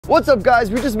What's up,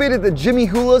 guys? We just made it to Jimmy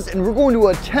Hulas and we're going to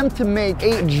attempt to make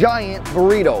a giant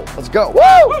burrito. Let's go.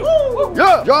 Woo!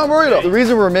 Yeah, giant burrito. The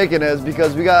reason we're making it is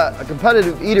because we got a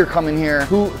competitive eater coming here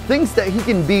who thinks that he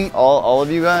can beat all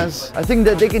of you guys. I think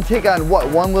that they can take on what,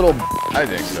 one little. I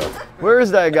think so. Where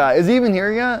is that guy? Is he even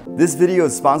here yet? This video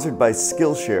is sponsored by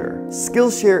Skillshare.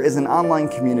 Skillshare is an online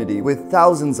community with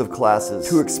thousands of classes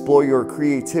to explore your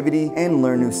creativity and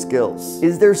learn new skills.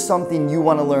 Is there something you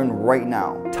want to learn right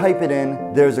now? Type it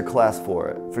in, there's a class for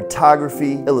it.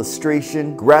 Photography,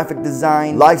 illustration, graphic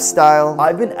design, lifestyle.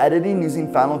 I've been editing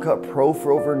using Final Cut Pro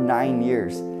for over 9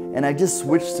 years, and I just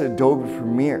switched to Adobe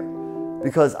Premiere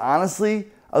because honestly,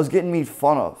 I was getting made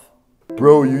fun of.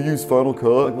 Bro, you use Final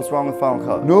Cut? Like, what's wrong with Final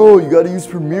Cut? No, you gotta use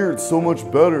Premiere, it's so much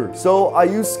better. So I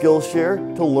used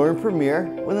Skillshare to learn Premiere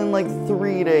within like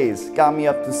 3 days. Got me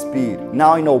up to speed.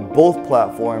 Now I know both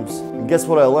platforms, and guess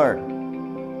what I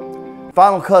learned?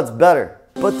 Final Cut's better.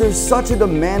 But there's such a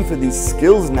demand for these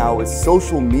skills now with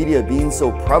social media being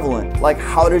so prevalent. Like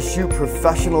how to shoot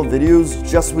professional videos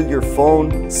just with your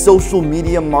phone, social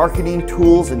media marketing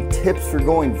tools and tips for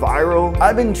going viral.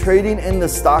 I've been trading in the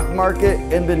stock market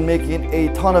and been making a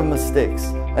ton of mistakes.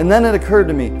 And then it occurred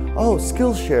to me, oh,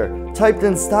 Skillshare. Typed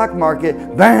in stock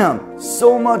market, bam,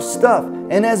 so much stuff.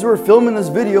 And as we're filming this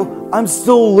video, I'm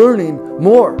still learning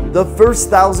more. The first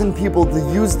 1,000 people to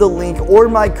use the link or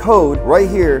my code right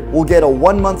here will get a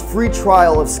 1-month free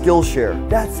trial of Skillshare.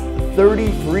 That's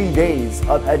 33 days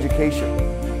of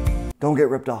education. Don't get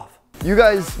ripped off. You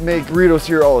guys make burritos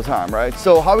here all the time, right?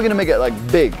 So how are we gonna make it like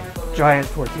big? Giant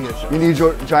tortilla shells. You need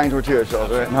giant tortilla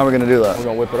shells, right? And how are we gonna do that? We're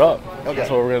gonna whip it up. Okay.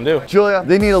 That's what we're gonna do. Julia,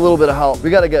 they need a little bit of help.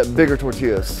 We gotta get bigger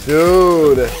tortillas.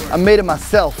 Dude, I made it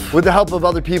myself with the help of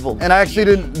other people. And I actually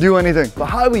didn't do anything. But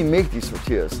how do we make these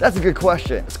tortillas? That's a good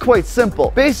question. It's quite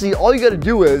simple. Basically, all you gotta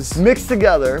do is mix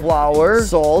together flour,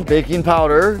 salt, baking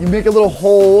powder. You make a little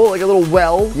hole, like a little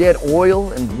well. You add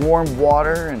oil and warm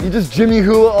water. And you just Jimmy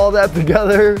Hula all that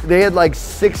together. They had like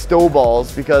 6 dough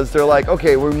balls because they're like,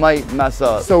 okay, we might mess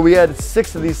up. So we had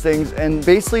 6 of these things. And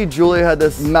basically, Julia had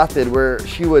this method where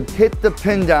she would hit the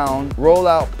pin down, roll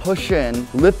out, push in,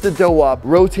 lift the dough up,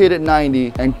 rotate at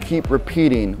 90, and keep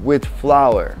repeating with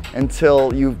flour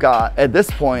until you've got, at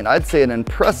this point, I'd say an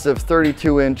impressive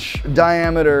 32-inch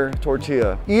diameter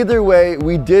tortilla. Either way,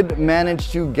 we did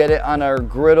manage to get it on our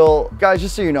griddle. Guys,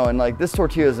 just so you know, and like this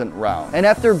tortilla isn't round. And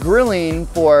after grilling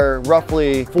for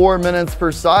roughly 4 minutes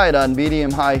per side on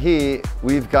medium-high heat,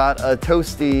 we've got a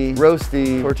toasty,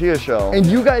 roasty tortilla shell. And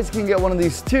you guys can get one of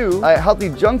these too at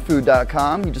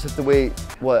healthyjunkfood.com. You just have to wait,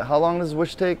 what, how long does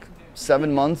Wish take?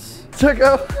 7 months? Check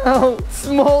out how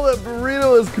small that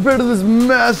burrito is compared to this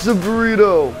massive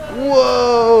burrito.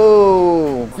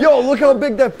 Whoa! Yo, look how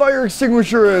big that fire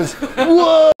extinguisher is.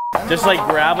 Whoa! Just like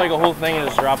grab like a whole thing and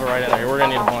just drop it right in there. We're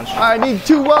gonna need a bunch. I need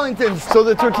 2 Wellingtons. So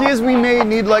the tortillas we made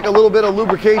need like a little bit of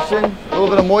lubrication, a little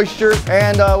bit of moisture,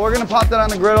 and we're gonna pop that on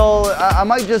the griddle. I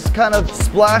might just kind of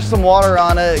splash some water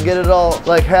on it, get it all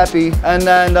like happy, and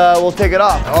then we'll take it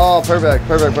off. Oh, perfect,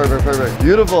 perfect, perfect, perfect.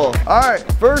 Beautiful. All right,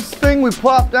 first thing we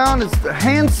plop down is a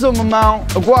handsome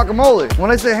amount of guacamole. When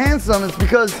I say handsome, it's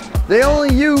because they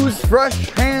only use fresh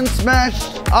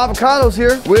hand-smashed avocados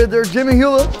here with their Jimmy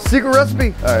Hula secret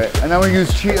recipe. All right, and then we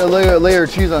use a layer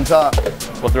of cheese on top.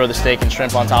 We'll throw the steak and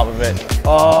shrimp on top of it.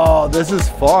 Oh, this is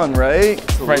fun, right?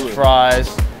 French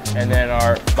fries, and then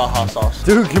our Baja sauce.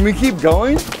 Dude, can we keep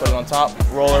going? Put it on top,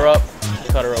 roll her up,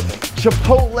 cut her open.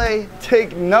 Chipotle,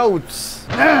 take notes.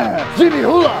 Jimmy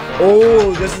Hula.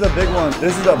 Oh, this is a big one.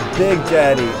 This is a big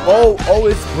daddy. Oh,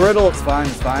 it's brittle. It's fine,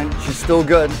 it's fine. She's still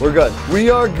good. We're good.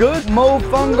 We are good,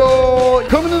 mofungo.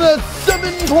 Coming in at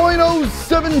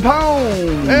 7.07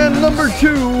 pounds. And number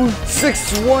 2,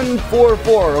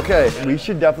 6144. Okay, we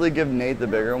should definitely give Nate the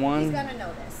bigger one. He's gonna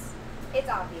know this. It's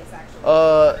obvious, actually.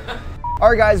 All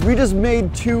right, guys, we just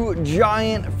made 2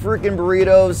 giant freaking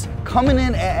burritos coming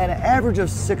in at an average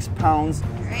of 6 pounds.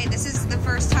 All right, this is the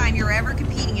first time you're ever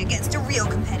competing against a real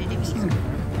competitive eater.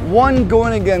 1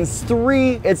 going against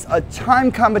 3. It's a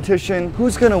time competition.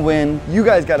 Who's gonna win? You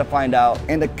guys gotta find out.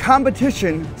 And the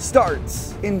competition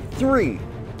starts in 3,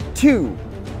 2,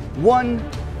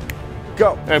 1,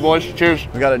 go. Hey boys, cheers.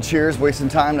 We got a cheers, wasting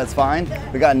time, that's fine.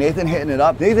 We got Nathan hitting it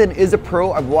up. Nathan is a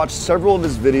pro. I've watched several of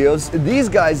his videos. These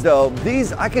guys though,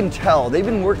 I can tell, they've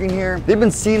been working here. They've been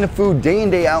seeing the food day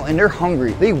in, day out, and they're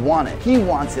hungry. They want it. He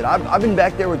wants it. I've been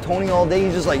back there with Tony all day.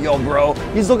 He's just like, yo bro.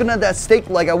 He's looking at that steak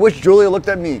like I wish Julia looked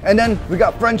at me. And then we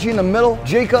got Frenchie in the middle.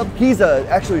 Jacob, he's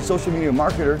actually a social media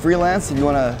marketer, freelance, if you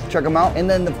wanna check him out. And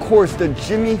then of course, the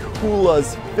Jimmy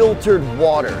Hula's filtered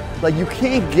water. Like you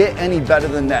can't get any better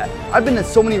than that. I've been in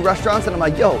so many restaurants and I'm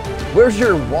like, yo, where's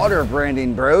your water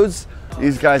branding, bros?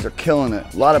 These guys are killing it.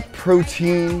 A lot of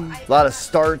protein, a lot of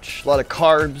starch, a lot of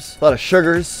carbs, a lot of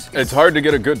sugars. It's hard to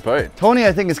get a good bite. Tony,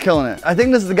 I think, is killing it. I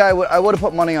think this is the guy I would have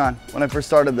put money on when I first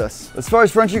started this. As far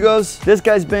as Frenchie goes, this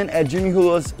guy's been at Jimmy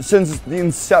Hulas since the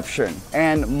inception.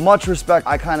 And much respect,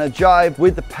 I kind of jive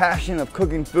with the passion of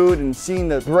cooking food and seeing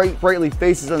the brightly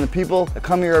faces on the people that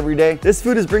come here every day. This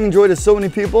food is bringing joy to so many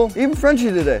people, even Frenchie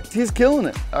today. He's killing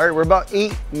it. All right, we're about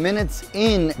 8 minutes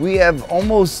in. We have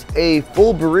almost a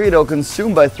full burrito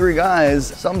consumed by 3 guys.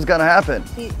 Something's gotta happen.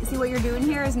 See what you're doing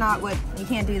here is not what, you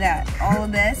can't do that. All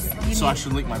of this. So I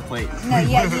should lick my plate. No,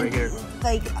 yeah, Right here.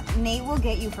 like Nate will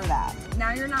get you for that.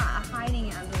 Now you're not hiding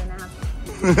it under the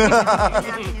napkin. The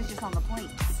napkin is just on the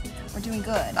plates. We're doing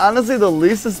good. Honestly, the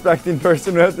least suspecting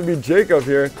person would have to be Jacob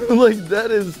here. Like,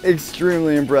 that is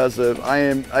extremely impressive.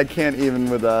 I can't even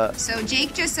with that. So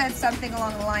Jake just said something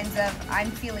along the lines of,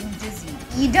 I'm feeling dizzy.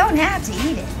 You don't have to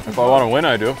eat it. If I want to win,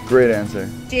 I do. Great answer.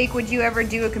 Jake, would you ever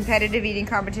do a competitive eating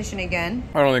competition again?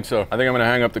 I don't think so. I think I'm gonna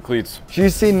hang up the cleats.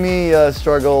 She's seen me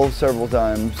struggle several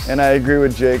times, and I agree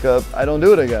with Jacob. I don't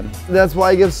do it again. That's why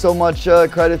I give so much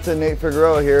credit to Nate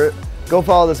Figueroa here. Go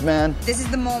follow this man. This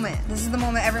is the moment. This is the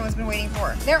moment everyone's been waiting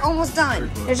for. They're almost done.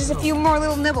 There's just a few more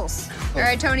little nibbles. All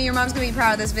right, Tony, your mom's gonna be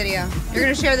proud of this video. You're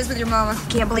gonna share this with your mama.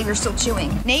 Can't believe you're still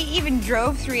chewing. Nate even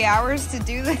drove 3 hours to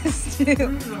do this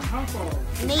too.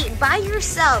 Nate, by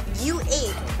yourself, you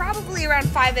ate probably around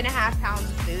 5.5 pounds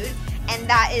of food, and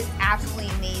that is absolutely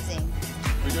amazing.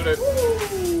 We did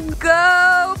it.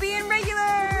 Go being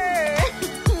regular.